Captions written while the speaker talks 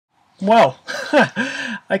Well,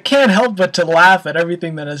 I can't help but to laugh at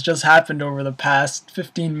everything that has just happened over the past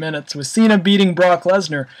 15 minutes with Cena beating Brock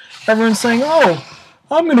Lesnar. Everyone's saying, oh,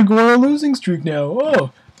 I'm going to go on a losing streak now.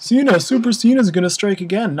 Oh, Super Cena's going to strike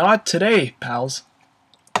again. Not today, pals.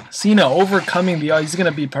 Cena overcoming the odds. He's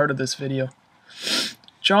going to be part of this video.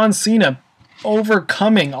 John Cena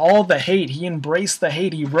overcoming all the hate. He embraced the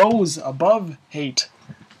hate. He rose above hate.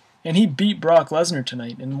 And he beat Brock Lesnar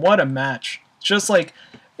tonight. And what a match. Just like,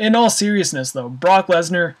 in all seriousness though, Brock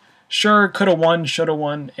Lesnar, sure, could have won, should have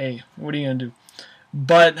won. Hey, what are you going to do?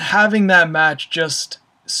 But having that match just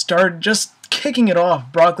kicking it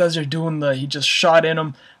off. Brock Lesnar he just shot in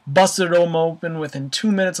him, busted him open within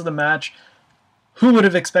 2 minutes of the match. Who would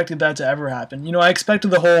have expected that to ever happen? You know, I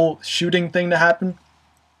expected the whole shooting thing to happen,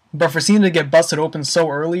 but for Cena to get busted open so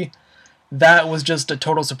early, that was just a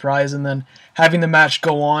total surprise. And then having the match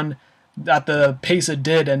go on at the pace it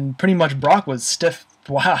did, and pretty much Brock was stiff.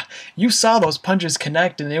 Wow, you saw those punches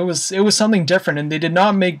connect, and it was something different, and they did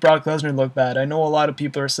not make Brock Lesnar look bad. I know a lot of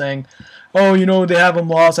people are saying, oh, you know, they have him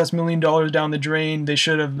lost, that's $1 million down the drain, they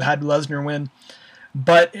should have had Lesnar win.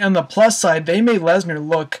 But on the plus side, they made Lesnar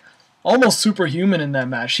look almost superhuman in that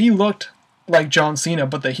match. He looked like John Cena,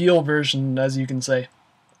 but the heel version, as you can say.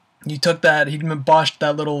 He took that, he botched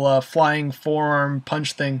that little flying forearm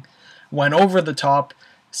punch thing, went over the top,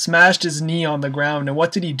 smashed his knee on the ground, and what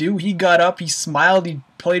did he do? He got up, he smiled, he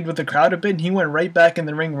played with the crowd a bit, and he went right back in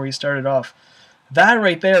the ring where he started off. That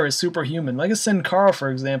right there is superhuman. Like a Sin Cara, for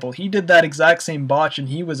example, he did that exact same botch, and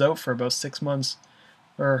he was out for about 6 months,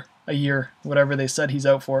 or a year, whatever they said he's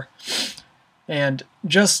out for. And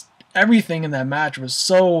just everything in that match was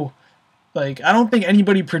so, like, I don't think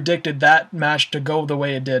anybody predicted that match to go the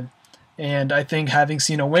way it did. And I think having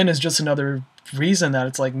Cena win is just another reason that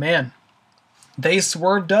it's like, man, they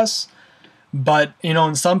swerved us, but, you know,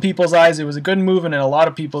 in some people's eyes it was a good move, and in a lot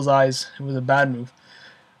of people's eyes it was a bad move.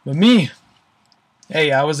 But me,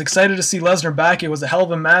 hey, I was excited to see Lesnar back. It was a hell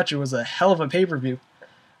of a match. It was a hell of a pay-per-view.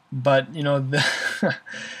 But, you know,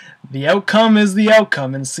 the outcome is the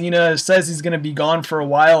outcome, and Cena says he's going to be gone for a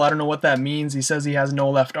while. I don't know what that means. He says he has no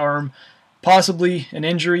left arm. Possibly an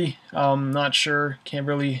injury. Not sure. Can't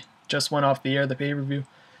really, just went off the air, the pay-per-view.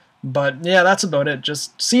 But, yeah, that's about it.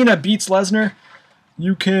 Just Cena beats Lesnar.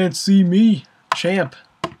 You can't see me. Champ.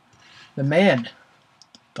 The man.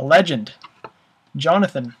 The legend.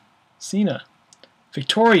 Jonathan Cena.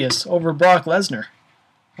 Victorious over Brock Lesnar.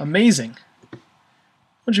 Amazing.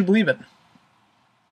 Would you believe it?